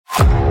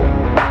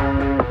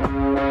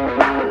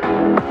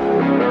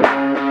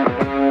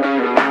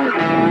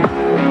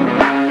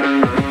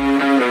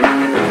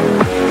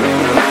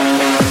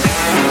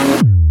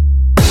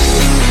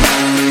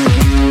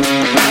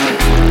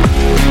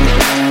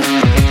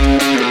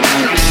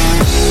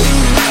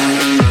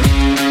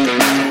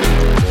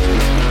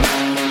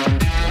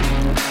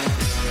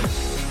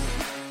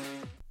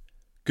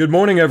Good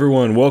morning,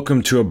 everyone.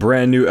 Welcome to a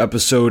brand new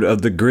episode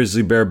of the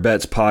Grizzly Bear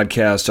Bets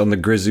podcast on the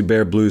Grizzly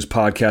Bear Blues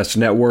Podcast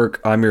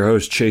Network. I'm your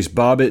host, Chase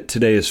Bobbitt.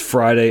 Today is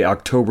Friday,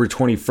 October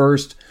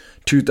 21st,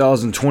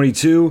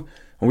 2022,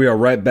 and we are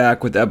right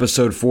back with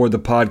episode 4 of the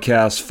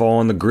podcast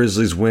following the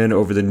Grizzlies' win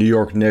over the New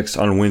York Knicks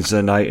on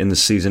Wednesday night in the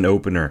season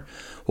opener.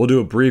 We'll do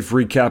a brief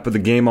recap of the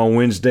game on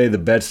Wednesday, the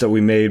bets that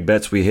we made,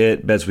 bets we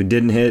hit, bets we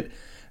didn't hit,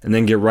 and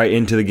then get right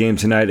into the game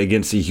tonight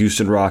against the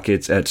Houston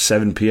Rockets at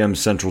 7 p.m.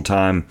 Central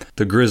Time.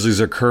 The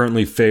Grizzlies are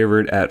currently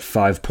favored at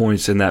 5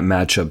 points in that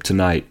matchup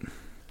tonight.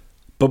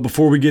 But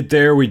before we get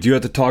there, we do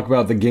have to talk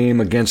about the game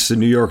against the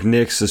New York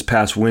Knicks this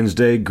past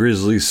Wednesday.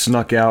 Grizzlies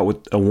snuck out with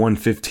a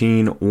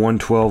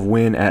 115-112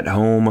 win at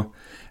home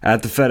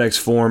at the FedEx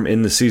Forum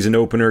in the season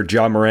opener.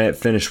 Ja Morant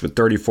finished with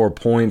 34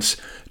 points.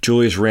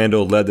 Julius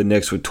Randle led the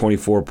Knicks with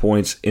 24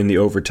 points in the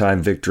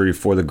overtime victory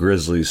for the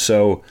Grizzlies.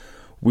 So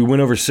we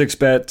went over 6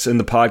 bets in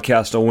the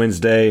podcast on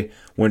Wednesday,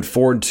 went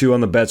 4-2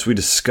 on the bets we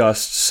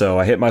discussed. So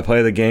I hit my play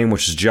of the game,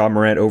 which is Ja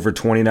Morant over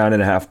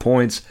 29.5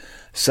 points.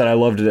 Said I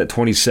loved it at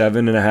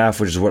 27.5,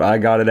 which is what I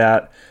got it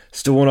at.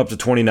 Still went up to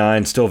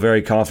 29, still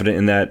very confident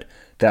in that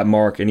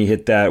mark, and he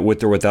hit that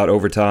with or without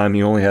overtime.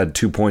 He only had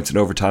 2 points in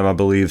overtime, I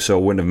believe, so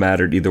it wouldn't have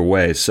mattered either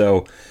way. So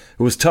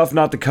it was tough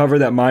not to cover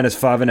that minus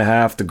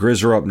 5.5. The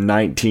Grizz are up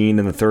 19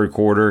 in the third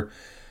quarter.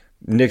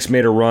 Knicks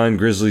made a run.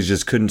 Grizzlies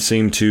just couldn't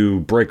seem to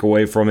break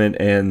away from it,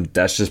 and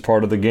that's just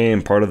part of the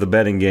game, part of the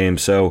betting game.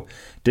 So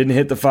didn't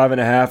hit the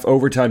 5.5.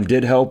 Overtime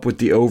did help with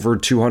the over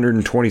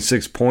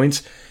 226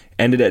 points.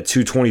 Ended at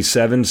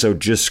 227, so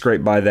just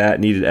scraped by that.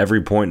 Needed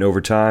every point in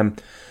overtime.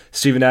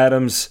 Steven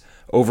Adams,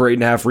 over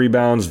 8.5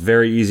 rebounds.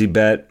 Very easy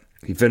bet.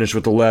 He finished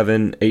with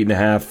 11,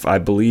 8.5. I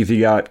believe he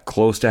got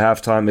close to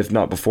halftime, if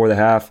not before the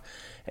half.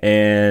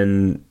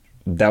 And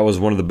that was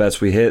one of the bets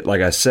we hit,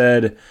 like I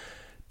said.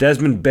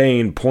 Desmond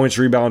Bane, points,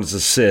 rebounds,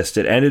 assists.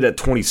 It ended at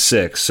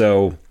 26.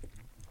 So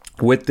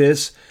with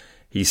this,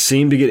 he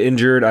seemed to get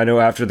injured. I know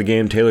after the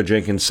game, Taylor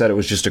Jenkins said it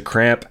was just a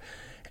cramp,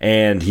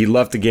 and he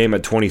left the game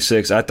at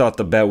 26. I thought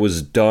the bet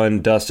was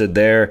done, dusted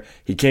there.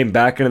 He came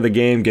back into the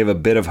game, gave a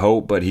bit of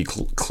hope, but he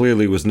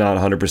clearly was not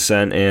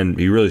 100%, and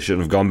he really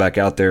shouldn't have gone back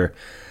out there.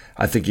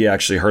 I think he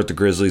actually hurt the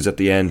Grizzlies at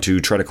the end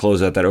to try to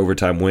close out that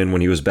overtime win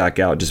when he was back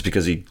out, just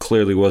because he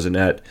clearly wasn't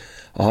at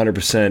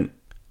 100%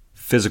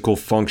 physical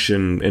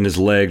function in his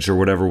legs or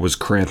whatever was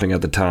cramping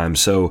at the time.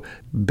 So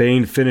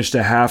Bane finished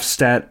a half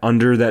stat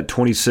under that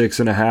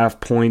 26.5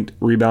 point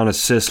rebound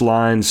assist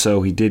line,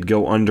 so he did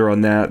go under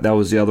on that. That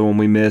was the other one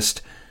we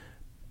missed.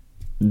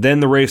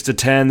 Then the race to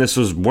 10. This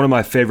was one of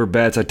my favorite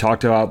bets. I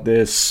talked about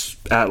this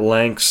at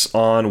lengths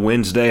on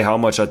Wednesday, how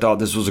much I thought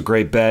this was a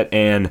great bet,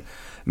 and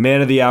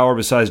man of the hour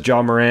besides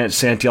Ja Morant,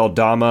 Santi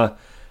Aldama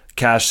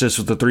cashed this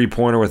with a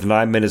three-pointer with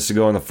 9 minutes to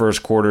go in the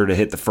first quarter to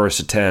hit the first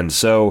to 10.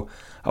 So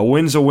a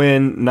win's a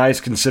win. Nice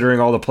considering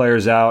all the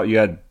players out. You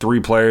had 3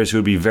 players who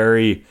would be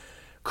very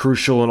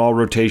crucial in all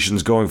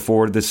rotations going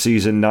forward this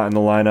season, not in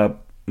the lineup.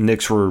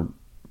 Knicks were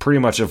pretty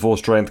much at full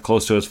strength,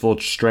 close to as full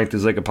strength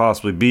as they could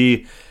possibly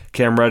be.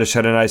 Cam Reddish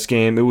had a nice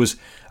game. It was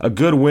a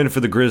good win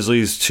for the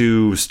Grizzlies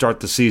to start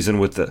the season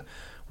start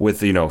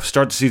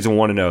the season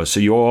 1-0.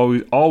 So you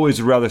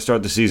always would rather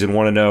start the season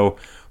 1-0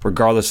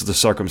 regardless of the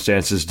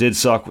circumstances. Did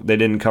suck. They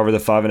didn't cover the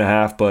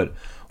 5.5, but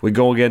we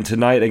go again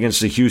tonight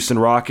against the Houston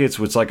Rockets,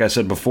 which, like I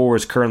said before,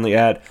 is currently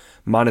at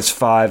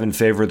 -5 in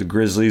favor of the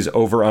Grizzlies.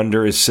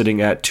 Over-under is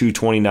sitting at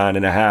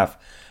 229.5.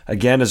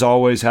 Again, as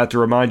always, have to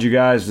remind you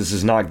guys, this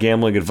is not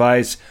gambling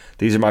advice.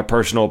 These are my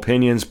personal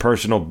opinions,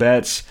 personal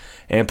bets,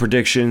 and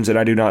predictions, and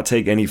I do not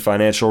take any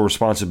financial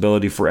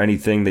responsibility for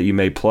anything that you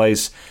may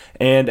place.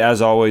 And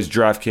as always,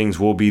 DraftKings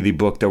will be the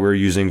book that we're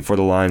using for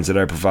the lines that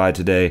I provide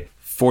today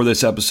for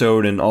this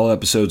episode and all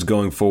episodes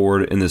going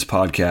forward in this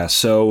podcast.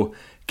 So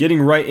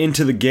getting right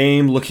into the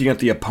game, looking at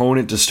the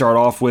opponent to start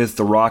off with,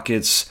 the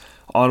Rockets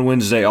on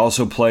Wednesday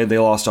also played. They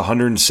lost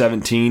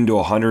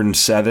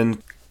 117-107.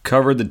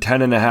 Covered the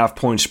 10.5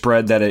 point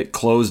spread that it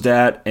closed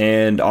at,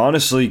 and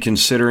honestly,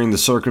 considering the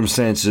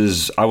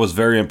circumstances, I was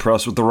very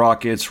impressed with the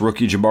Rockets.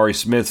 Rookie Jabari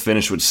Smith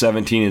finished with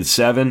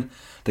 17-7.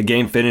 The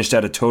game finished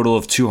at a total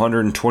of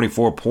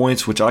 224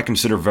 points, which I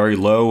consider very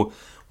low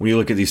when you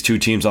look at these two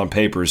teams on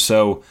paper.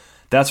 So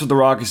that's what the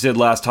Rockets did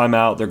last time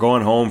out. They're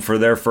going home for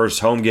their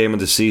first home game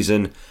of the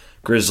season,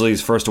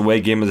 Grizzlies' first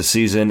away game of the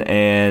season,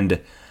 and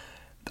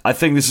I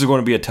think this is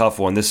going to be a tough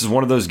one. This is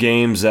one of those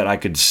games that I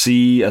could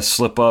see a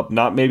slip up,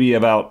 not maybe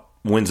about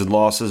wins and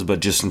losses,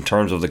 but just in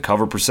terms of the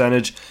cover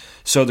percentage.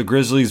 So the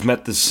Grizzlies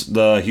met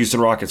the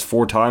Houston Rockets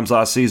 4 times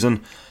last season.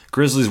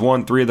 Grizzlies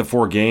won 3 of the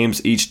 4 games.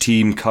 Each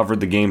team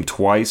covered the game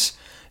twice.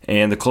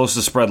 And the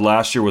closest spread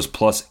last year was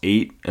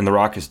 +8, and the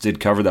Rockets did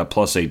cover that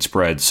 +8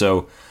 spread.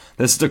 So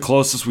this is the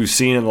closest we've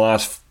seen in the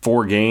last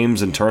 4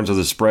 games in terms of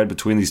the spread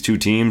between these two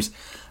teams.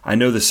 I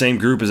know the same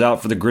group is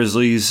out for the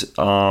Grizzlies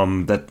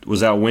that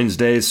was out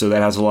Wednesday, so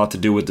that has a lot to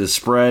do with this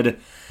spread.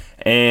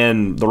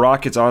 And the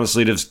Rockets,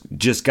 honestly, have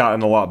just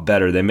gotten a lot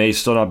better. They may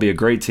still not be a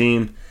great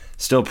team,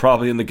 still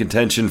probably in the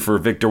contention for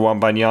Victor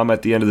Wembanyama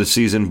at the end of the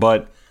season,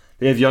 but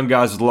they have young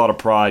guys with a lot of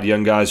pride,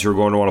 young guys who are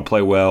going to want to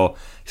play well.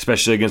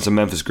 especially against the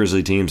Memphis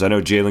Grizzlies teams. I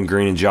know Jalen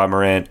Green and Ja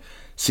Morant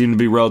seem to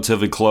be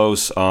relatively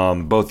close.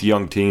 Both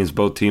young teams,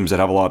 both teams that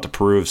have a lot to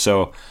prove.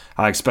 So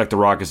I expect the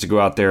Rockets to go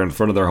out there in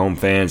front of their home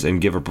fans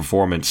and give a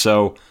performance.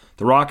 So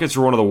the Rockets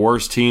were one of the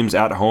worst teams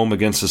at home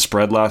against the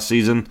spread last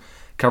season.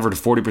 Covered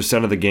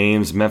 40% of the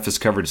games. Memphis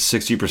covered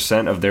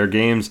 60% of their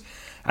games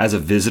as a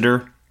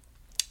visitor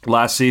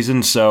last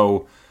season.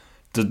 So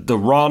the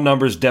raw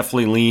numbers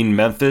definitely lean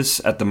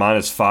Memphis at the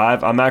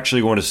 -5. I'm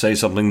actually going to say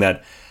something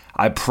that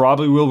I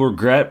probably will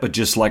regret, but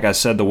just like I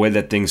said, the way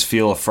that things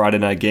feel, a Friday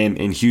night game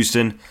in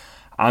Houston,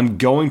 I'm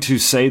going to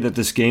say that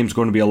this game's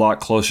going to be a lot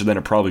closer than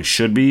it probably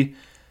should be.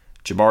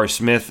 Jabari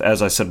Smith,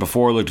 as I said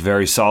before, looked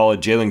very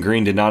solid. Jalen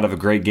Green did not have a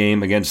great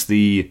game against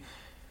the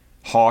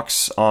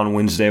Hawks on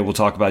Wednesday. We'll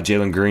talk about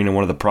Jalen Green and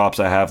one of the props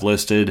I have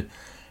listed.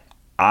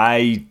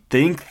 I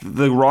think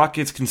the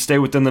Rockets can stay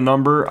within the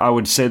number. I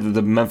would say that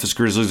the Memphis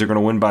Grizzlies are going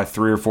to win by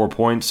 3 or 4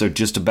 points, so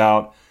just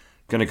about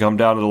going to come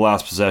down to the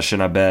last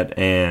possession, I bet,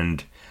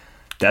 and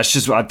that's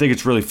just, I think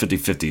it's really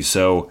 50-50.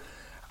 So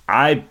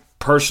I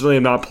personally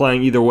am not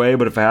playing either way,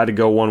 but if I had to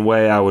go one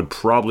way, I would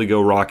probably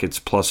go Rockets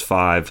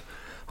 +5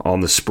 on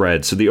the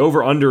spread. So the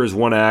over-under is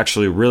one I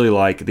actually really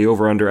like. The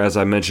over-under, as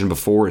I mentioned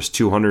before, is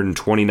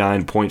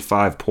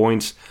 229.5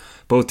 points.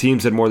 Both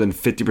teams had more than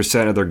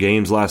 50% of their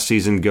games last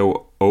season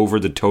go over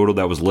the total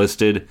that was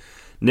listed.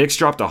 Knicks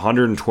dropped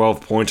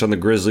 112 points on the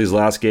Grizzlies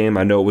last game.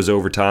 I know it was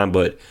overtime,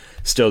 but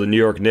still the New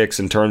York Knicks,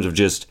 in terms of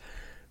just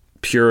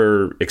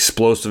pure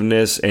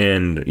explosiveness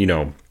and,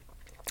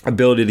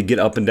 ability to get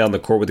up and down the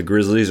court with the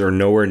Grizzlies, are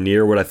nowhere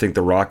near what I think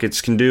the Rockets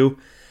can do.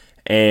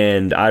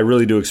 And I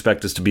really do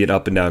expect this to be an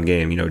up-and-down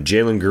game.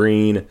 Jalen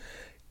Green,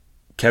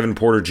 Kevin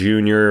Porter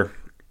Jr.,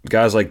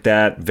 guys like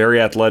that,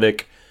 very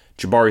athletic.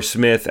 Jabari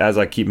Smith, as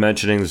I keep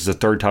mentioning, this is the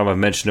third time I've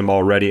mentioned him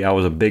already. I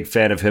was a big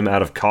fan of him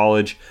out of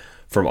college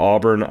from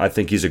Auburn. I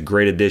think he's a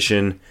great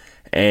addition.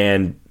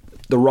 And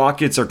the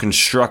Rockets are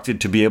constructed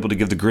to be able to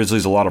give the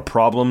Grizzlies a lot of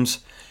problems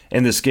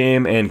in this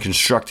game and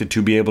constructed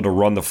to be able to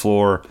run the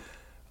floor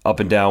up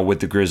and down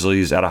with the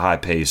Grizzlies at a high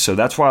pace. So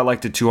that's why I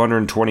like the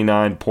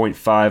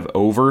 229.5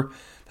 over.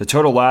 The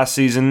total last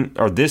season,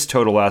 or this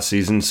total last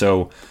season,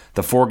 so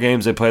the 4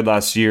 games they played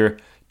last year,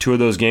 2 of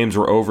those games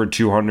were over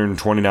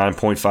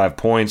 229.5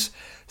 points.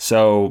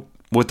 So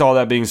with all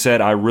that being said,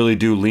 I really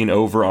do lean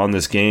over on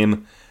this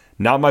game.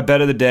 Not my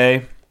bet of the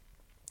day,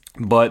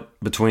 but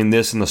between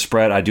this and the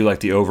spread, I do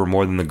like the over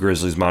more than the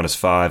Grizzlies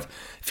 -5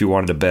 if you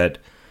wanted to bet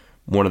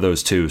one of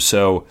those two.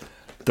 So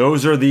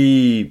those are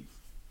the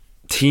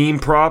team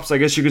props, I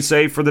guess you could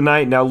say, for the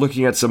night. Now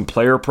looking at some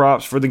player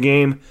props for the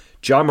game.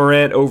 Ja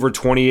Morant over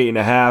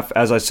 28.5.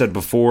 As I said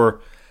before,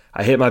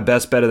 I hit my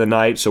best bet of the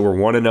night, so we're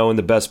 1-0 in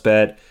the best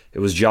bet. It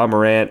was Ja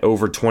Morant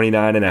over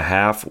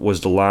 29.5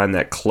 was the line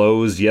that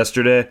closed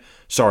yesterday.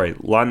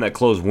 Line that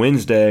closed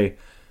Wednesday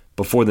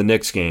before the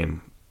Knicks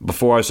game.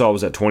 Before I saw it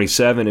was at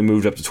 27. It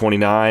moved up to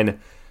 29.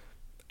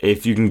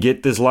 If you can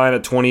get this line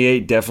at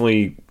 28,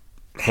 definitely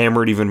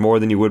hammer it even more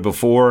than you would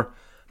before.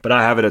 But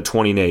I have it at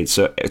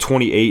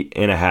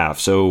 28.5.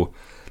 So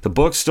the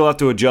books still have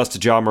to adjust to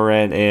Ja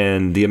Morant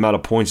and the amount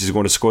of points he's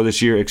going to score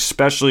this year,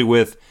 especially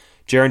with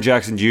Jaren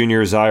Jackson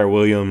Jr., Zaire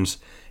Williams,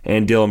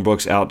 and Dillon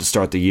Brooks out to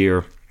start the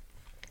year.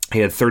 He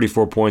had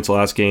 34 points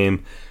last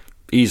game.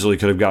 Easily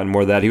could have gotten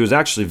more of that. He was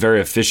actually very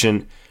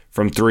efficient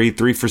from 3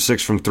 for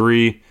 6 from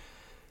 3.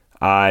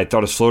 I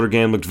thought his floater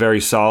game looked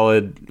very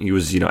solid. He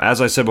was, as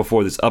I said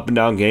before, this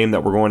up-and-down game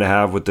that we're going to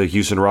have with the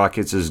Houston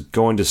Rockets is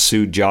going to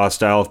suit Ja's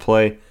style of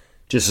play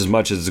just as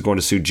much as it's going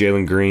to suit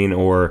Jalen Green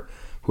or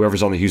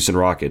whoever's on the Houston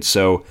Rockets.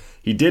 So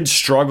he did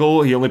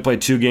struggle. He only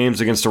played 2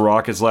 games against the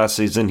Rockets last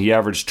season. He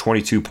averaged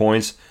 22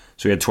 points.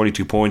 So he had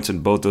 22 points in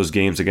both those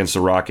games against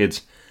the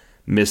Rockets.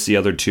 Missed the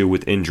other 2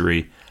 with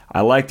injury.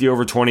 I like the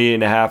over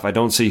 28.5. I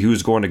don't see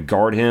who's going to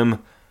guard him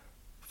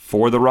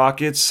for the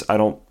Rockets.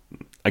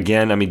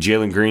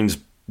 Jalen Green's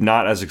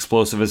not as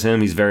explosive as him.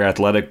 He's very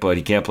athletic, but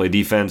he can't play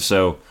defense,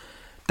 so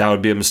that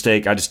would be a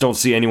mistake. I just don't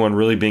see anyone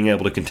really being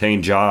able to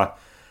contain Ja.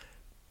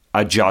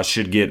 Ja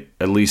should get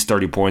at least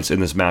 30 points in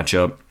this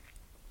matchup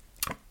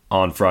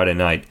on Friday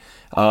night.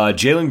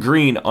 Jalen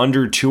Green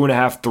under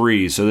 2.5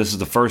 threes. So this is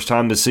the first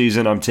time this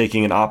season I'm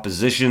taking an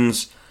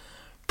opposition's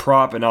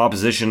prop and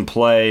opposition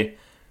play.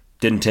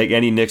 Didn't take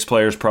any Knicks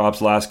players'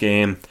 props last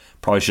game.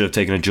 Probably should have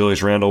taken a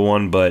Julius Randle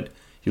one, but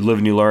you live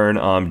and you learn.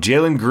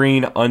 Jalen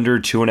Green under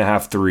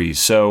 2.5 threes.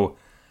 So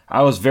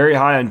I was very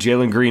high on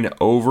Jalen Green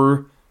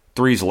over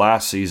threes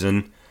last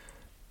season.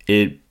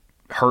 It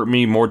hurt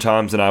me more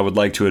times than I would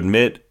like to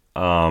admit.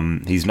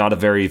 He's not a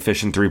very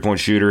efficient three-point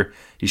shooter.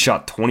 He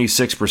shot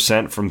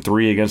 26% from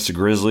 3 against the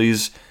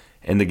Grizzlies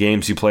in the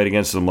games he played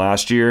against them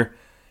last year.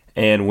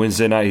 And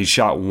Wednesday night he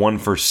shot 1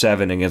 for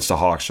 7 against the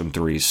Hawks from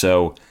 3.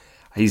 So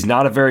he's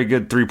not a very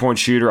good three-point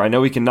shooter. I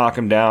know he can knock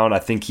him down. I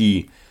think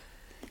he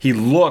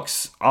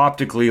looks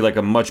optically like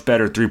a much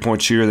better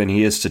three-point shooter than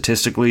he is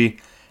statistically.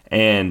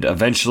 And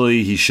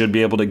eventually he should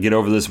be able to get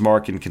over this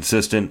mark in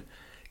consistent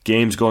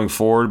games going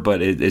forward,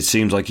 but it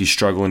seems like he's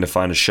struggling to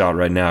find a shot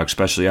right now,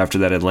 especially after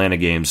that Atlanta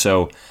game.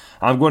 So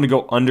I'm going to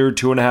go under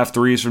 2.5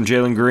 threes from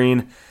Jalen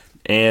Green.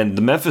 And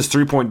the Memphis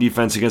three-point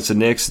defense against the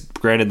Knicks,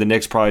 granted the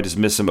Knicks probably just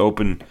missed some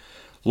open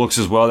looks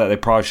as well that they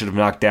probably should have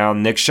knocked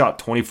down. Knicks shot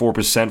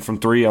 24% from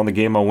three on the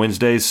game on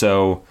Wednesday,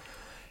 so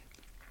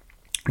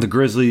the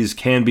Grizzlies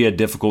can be a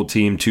difficult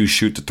team to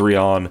shoot the three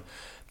on.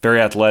 Very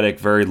athletic,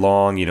 very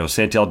long.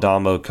 Santi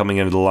Aldama coming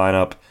into the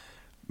lineup,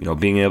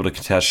 being able to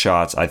contest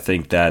shots. I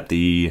think that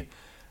the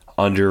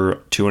under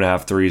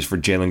 2.5 threes for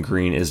Jalen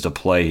Green is the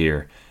play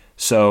here.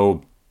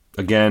 So,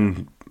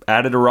 again,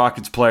 added a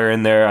Rockets player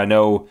in there. I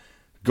know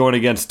going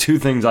against two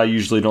things I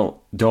usually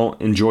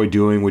don't enjoy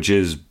doing, which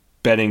is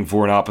betting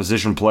for an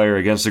opposition player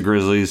against the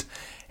Grizzlies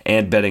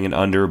and betting an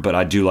under, but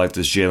I do like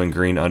this Jalen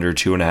Green under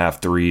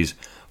 2.5 threes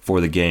for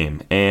the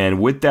game.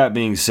 And with that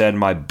being said,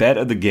 my bet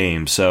of the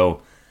game.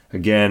 So,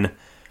 again,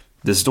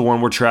 this is the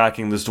one we're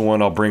tracking. This is the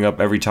one I'll bring up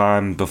every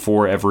time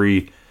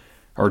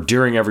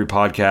during every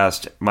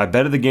podcast. My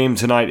bet of the game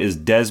tonight is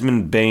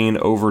Desmond Bane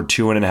over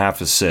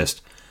 2.5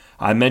 assists.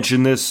 I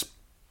mentioned this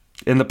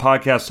in the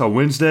podcast on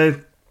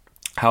Wednesday,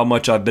 how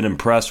much I've been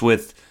impressed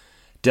with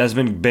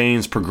Desmond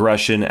Bane's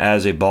progression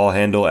as a ball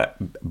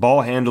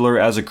handler,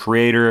 as a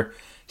creator.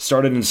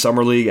 Started in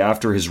Summer League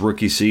after his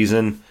rookie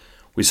season.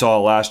 We saw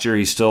it last year.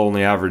 He still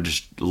only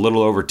averaged a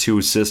little over 2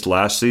 assists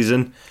last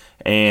season.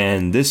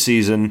 And this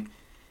season,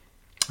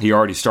 he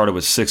already started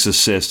with 6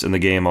 assists in the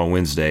game on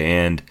Wednesday.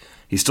 And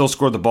he still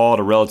scored the ball at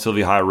a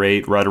relatively high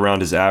rate, right around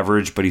his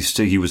average. But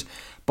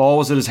ball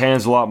was in his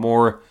hands a lot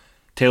more.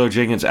 Taylor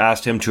Jenkins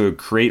asked him to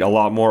create a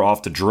lot more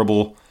off the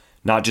dribble.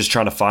 Not just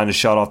trying to find a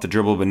shot off the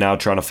dribble, but now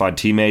trying to find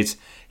teammates.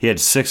 He had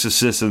 6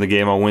 assists in the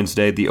game on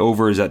Wednesday. The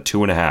over is at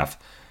 2.5.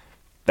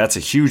 That's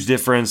a huge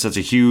difference. That's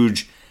a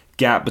huge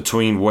gap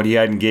between what he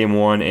had in game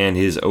 1 and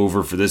his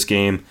over for this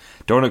game.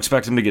 Don't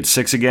expect him to get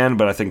 6 again,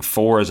 but I think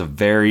 4 is a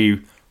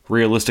very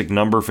realistic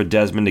number for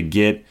Desmond to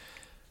get.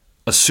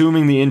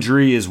 Assuming the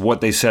injury is what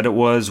they said it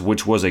was,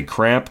 which was a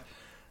cramp.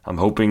 I'm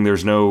hoping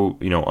there's no,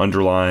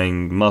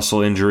 underlying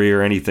muscle injury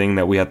or anything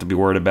that we have to be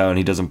worried about, and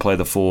he doesn't play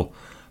the full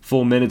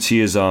minutes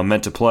he is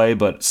meant to play.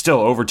 But still,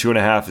 over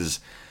 2.5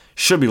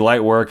 should be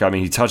light work. I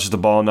mean, he touches the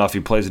ball enough, he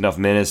plays enough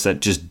minutes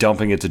that just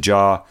dumping it to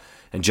Ja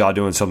and Ja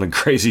doing something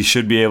crazy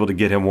should be able to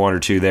get him 1 or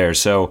 2 there.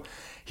 So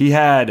he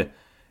had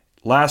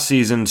last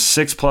season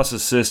 6+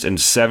 assists in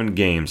 7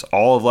 games.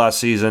 All of last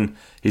season,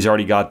 he's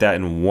already got that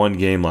in 1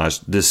 game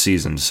this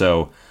season.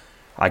 So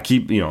I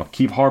keep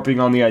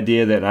harping on the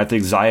idea that I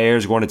think Zaire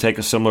is going to take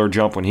a similar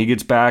jump when he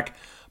gets back.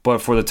 But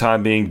for the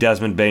time being,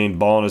 Desmond Bane,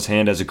 ball in his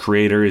hand as a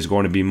creator, is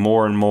going to be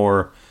more and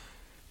more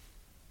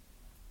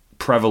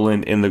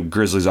prevalent in the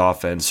Grizzlies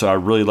offense. So I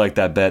really like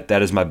that bet.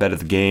 That is my bet of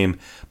the game.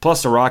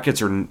 Plus, the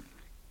Rockets are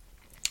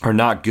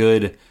not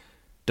good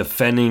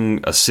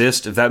defending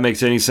assists, if that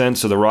makes any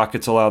sense. So the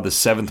Rockets allowed the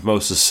 7th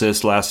most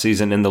assists last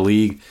season in the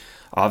league.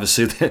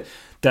 Obviously,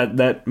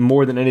 that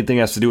more than anything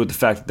has to do with the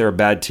fact that they're a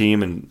bad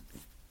team and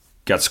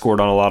got scored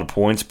on a lot of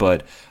points.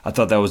 But I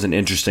thought that was an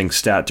interesting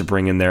stat to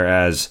bring in there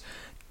as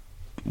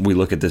we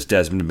look at this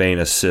Desmond Bane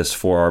assist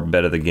for our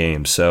bet of the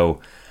game. So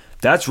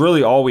that's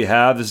really all we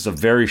have. This is a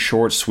very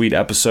short, sweet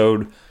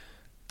episode.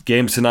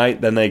 Games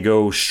tonight, then they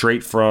go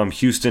straight from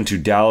Houston to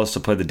Dallas to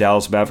play the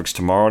Dallas Mavericks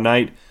tomorrow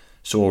night.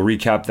 So we'll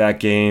recap that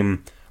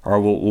game,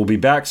 or we'll be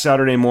back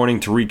Saturday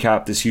morning to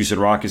recap this Houston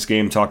Rockets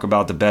game, talk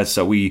about the bets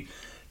that we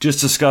just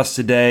discussed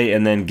today,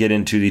 and then get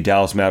into the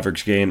Dallas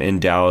Mavericks game in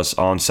Dallas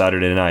on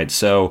Saturday night.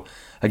 So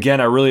again,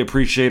 I really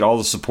appreciate all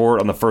the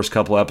support on the first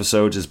couple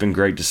episodes. It's been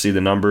great to see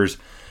the numbers.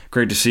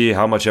 Great to see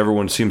how much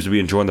everyone seems to be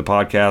enjoying the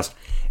podcast,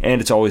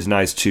 and it's always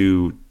nice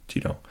to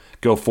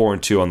go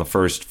 4-2 on the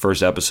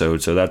first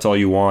episode. So that's all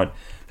you want.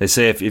 They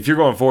say if you're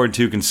going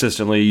 4-2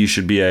 consistently, you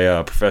should be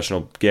a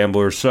professional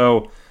gambler.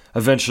 So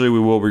eventually we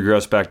will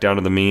regress back down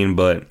to the mean,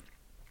 but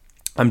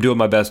I'm doing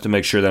my best to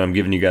make sure that I'm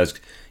giving you guys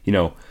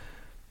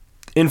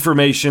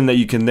information that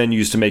you can then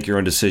use to make your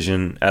own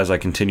decision. As I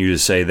continue to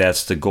say,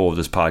 that's the goal of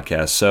this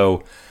podcast.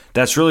 So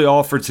that's really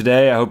all for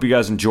today. I hope you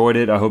guys enjoyed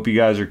it. I hope you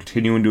guys are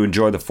continuing to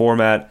enjoy the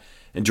format,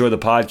 enjoy the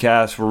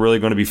podcast. We're really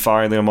going to be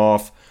firing them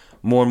off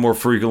more and more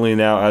frequently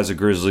now as the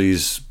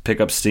Grizzlies pick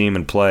up steam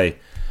and play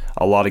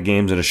a lot of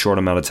games in a short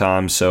amount of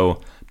time.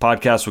 So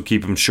podcasts will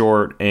keep them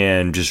short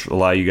and just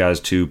allow you guys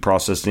to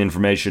process the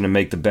information and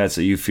make the bets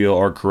that you feel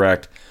are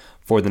correct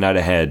for the night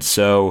ahead.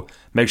 So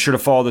make sure to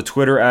follow the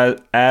Twitter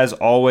as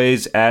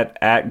always at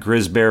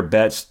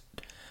GrizzBearBets.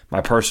 My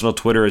personal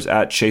Twitter is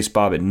at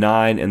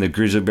ChaseBob9, and the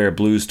Grizzly Bear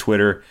Blues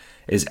Twitter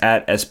is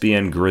at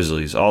SBN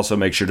Grizzlies. Also,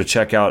 make sure to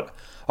check out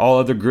all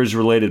other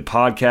Grizz-related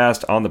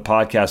podcasts on the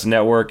podcast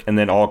network, and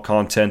then all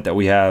content that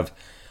we have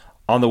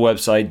on the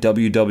website,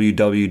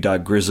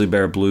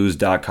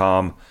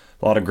 www.grizzlybearblues.com.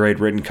 A lot of great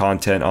written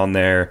content on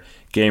there,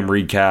 game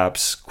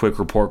recaps, quick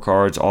report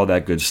cards, all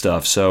that good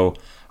stuff. So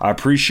I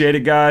appreciate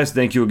it, guys.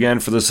 Thank you again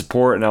for the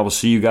support, and I will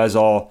see you guys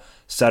all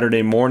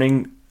Saturday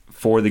morning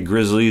for the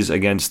Grizzlies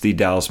against the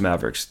Dallas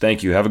Mavericks.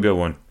 Thank you. Have a good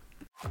one.